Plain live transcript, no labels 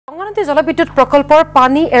ৰঙানদী জলবিদ্যুৎ প্ৰকল্পৰ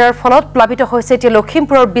পানী এৰাৰ ফলত প্লাবিত হৈছে এতিয়া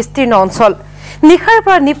লখিমপুৰৰ বিস্তীৰ্ণ অঞ্চল নিখাৰ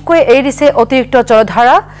পৰা নিপকৈ এৰি দিছে অতিৰিক্ত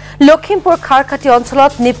জলধাৰা লখিমপুৰ খাৰকাটি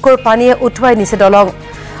অঞ্চলত নিপকৈৰ পানীয়ে উঠুৱাই নিছে দলং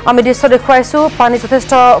আমি দৃশ্য দেখুৱাইছো পানী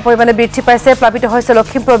যথেষ্ট পৰিমাণে বৃদ্ধি পাইছে প্লাবিত হৈছে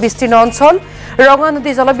লখিমপুৰৰ বিস্তীৰ্ণ অঞ্চল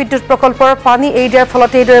ৰঙানদী জলবিদ্যুৎ প্ৰকল্পৰ পানী এৰি দিয়াৰ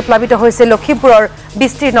ফলত এইদৰে প্লাবিত হৈছে লখিমপুৰৰ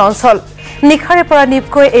বিস্তীৰ্ণ অঞ্চল নিখাৰে পৰা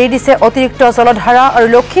নিপকৈ এৰি দিছে অতিৰিক্ত জলধাৰা আৰু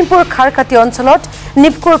লখিমপুৰ খাৰকাটি অঞ্চলত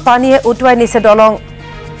নিপকৈৰ পানীয়ে উঠুৱাই নিছে দলং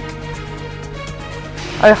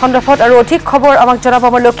আৰু সন্দৰ্ভত আৰু অধিক খবৰ আমাক জনাব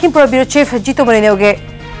আমাৰ লখিমপুৰৰ ব্যুৰ চিফ জিতুমণি নেওগে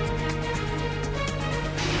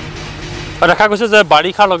দেখা গৈছে যে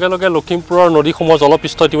বাৰিষাৰ লগে লগে লখিমপুৰৰ নদীসমূহৰ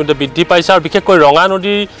জলপৃষ্ঠ ইতিমধ্যে বৃদ্ধি পাইছে আৰু বিশেষকৈ ৰঙা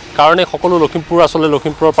নদীৰ কাৰণে সকলো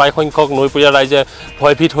লখিমপুৰৰ প্ৰায় সংখ্যক নৈপৰীয়া ৰাইজে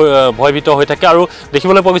ভয়ভীত হৈ থাকে আৰু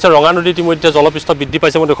দেখিবলৈ পোৱা গৈছে ৰঙা নদী ইতিমধ্যে জলপৃষ্ঠ বৃদ্ধি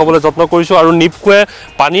পাইছে মই দেখুৱাবলৈ যত্ন কৰিছোঁ আৰু নিপকৈয়ে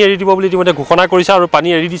পানী এৰি দিব বুলি ইতিমধ্যে ঘোষণা কৰিছে আৰু পানী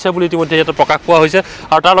এৰি দিছে বুলি ইতিমধ্যে ইয়াতে প্ৰকাশ পোৱা হৈছে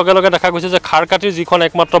আৰু তাৰ লগে লগে দেখা গৈছে যে খাৰকাটিৰ যিখন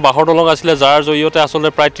একমাত্ৰ বাঁহৰ দলং আছিলে যাৰ জৰিয়তে আচলতে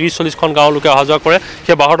প্ৰায় 30-40খন গাঁৱৰ লোকে অহা যোৱা কৰে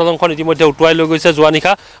সেই বাঁহৰ দলংখন ইতিমধ্যে উটুৱাই লৈ গৈছে যোৱা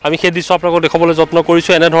নিশা আমি সেই দৃশ্য আপোনালোকক দেখুৱাবলৈ যত্ন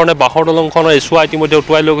কৰিছোঁ এনেধৰণে বাঁহৰ দলংখনৰ এচুৱা ইতিমধ্যে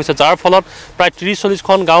উটুৱাই লৈ গৈছে যাৰ ফলত প্ৰায়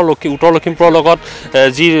 30-40খন গাঁও উত্তৰ লখিমপুৰৰ লগত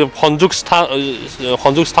যি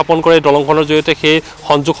সংযোগ স্থাপন কৰে দলংখনৰ জৰিয়তে সেই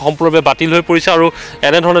সংযোগ সম্পূৰ্ণভাৱে বাতিল হৈ পৰিছে আৰু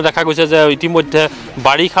এনেধৰণে দেখা গৈছে যে ইতিমধ্যে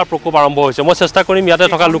বাৰিষাৰ প্ৰকোপ আৰম্ভ হৈছে মই চেষ্টা কৰিম ইয়াতে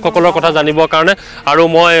থকা লোকসকলৰ কথা জানিবৰ কাৰণে আৰু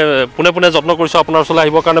মই পোনে পোনে যত্ন কৰিছোঁ আপোনাৰ ওচৰলৈ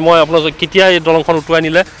আহিবৰ কাৰণে মই আপোনাৰ কেতিয়া এই দলংখন উটুৱাই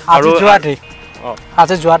নিলে আৰু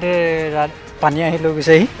আজি যোৱাতে পানী আহি লৈ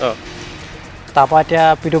গৈছেহি তাৰপৰা এতিয়া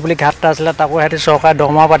পিডব্লিউ ঘাট এটা আছিলে তাকো সিহঁতি চৰকাৰে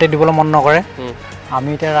দৰমহা পাতি দিবলৈ মন নকৰে আমি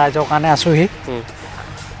এতিয়া ৰাইজৰ কাৰণে আছোঁহি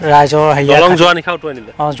ৰাইজৰ যোৱা নিশা উটুৱাই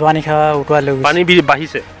নিলে যোৱা নিশা উটুৱাই লৈ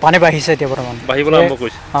পানী বাঢ়িছে এতিয়া বৰ্তমান বাঢ়িবলৈ আৰম্ভ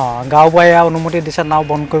কৰিছে গাঁওবুঢ়াই অনুমতি দিছে নাও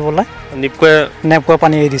বন্ধ কৰিবলৈ নিপকৈয়ে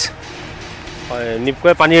পানী এৰি দিছে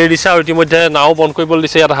নিপকৈয়ে পানী এৰি দিছে আৰু ইতিমধ্যে নাও বন্ধ কৰিবলৈ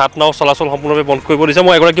দিছে ইয়াত হাত নাও চলাচল সম্পূৰ্ণভাৱে বন্ধ কৰিব দিছে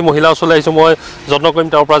মই এগৰাকী মহিলা ওচৰলৈ আহিছোঁ মই যত্ন কৰিম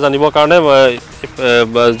তেওঁৰ পৰা জানিবৰ কাৰণে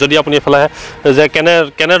যদি আপুনি এইফালে যে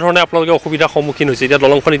কেনেধৰণে আপোনালোকে অসুবিধাৰ সন্মুখীন হৈছে এতিয়া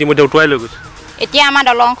দলংখন ইতিমধ্যে উটুৱাই লৈ গৈছে এতিয়া আমাৰ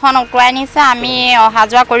দলংখন উটুৱাই নিছে আমি অহা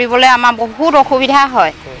যোৱা কৰিবলৈ আমাৰ বহুত অসুবিধা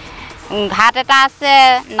হয় ঘাট এটা আছে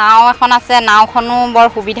নাও এখন আছে নাওখনো বৰ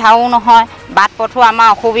সুবিধাও নহয় বাট পথো আমাৰ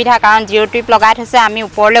অসুবিধা কাৰণ জিৰ' ট্ৰিপ লগাই থৈছে আমি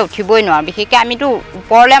ওপৰলৈ উঠিবই নোৱাৰোঁ বিশেষকৈ আমিতো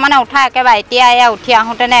ওপৰলৈ মানে উঠা একেবাৰে এতিয়া এয়া উঠি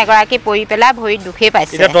আহোঁতেনে এগৰাকী পৰি পেলাই ভৰিত দুখেই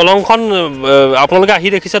পাইছে দলংখন আপোনালোকে আহি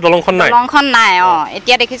দেখিছে দলংখন নাই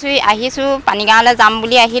এতিয়া দেখিছোঁ আহিছোঁ পানীগাঁৱলৈ যাম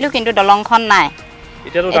বুলি আহিলোঁ কিন্তু দলংখন নাই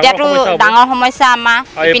এতিয়াতো ডাঙৰ সমস্যা আমাৰ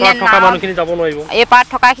এই পাৰত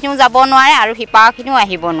থকাখিনিও যাব নোৱাৰে আৰু সিপাৰখিনিও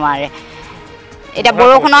আহিব নোৱাৰে এতিয়া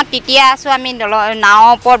বৰষুণত তিতিয়া আছোঁ আমি নাৱৰ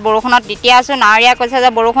ওপৰত বৰষুণত তিতিয়া আছোঁ নাৱৰীয়া কৈছে যে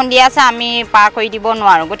বৰষুণ দি আছে আমি পাৰ কৰি দিব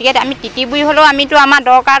নোৱাৰোঁ গতিকে আমি তিতি বুৰি হ'লেও আমিতো আমাৰ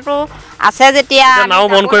দৰকাৰটো আছে যেতিয়া নাও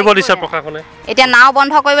বন্ধ কৰিব দিছে প্ৰশাসনে এতিয়া নাও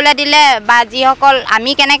বন্ধ কৰিবলৈ দিলে বা যিসকল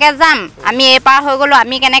আমি কেনেকৈ যাম আমি এই পাৰ হৈ গ'লোঁ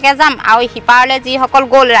আমি কেনেকৈ যাম আৰু সিপাৰলৈ যিসকল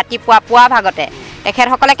গ'ল ৰাতিপুৱা পুৱা ভাগতে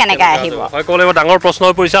তেখেতসকলে কেনেকৈ আহিব ডাঙৰ প্ৰশ্ন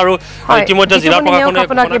হৈ পৰিছে আৰু ইতিমধ্যে জিলা প্ৰশাসনে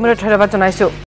আপোনাক ধন্যবাদ জনাইছোঁ।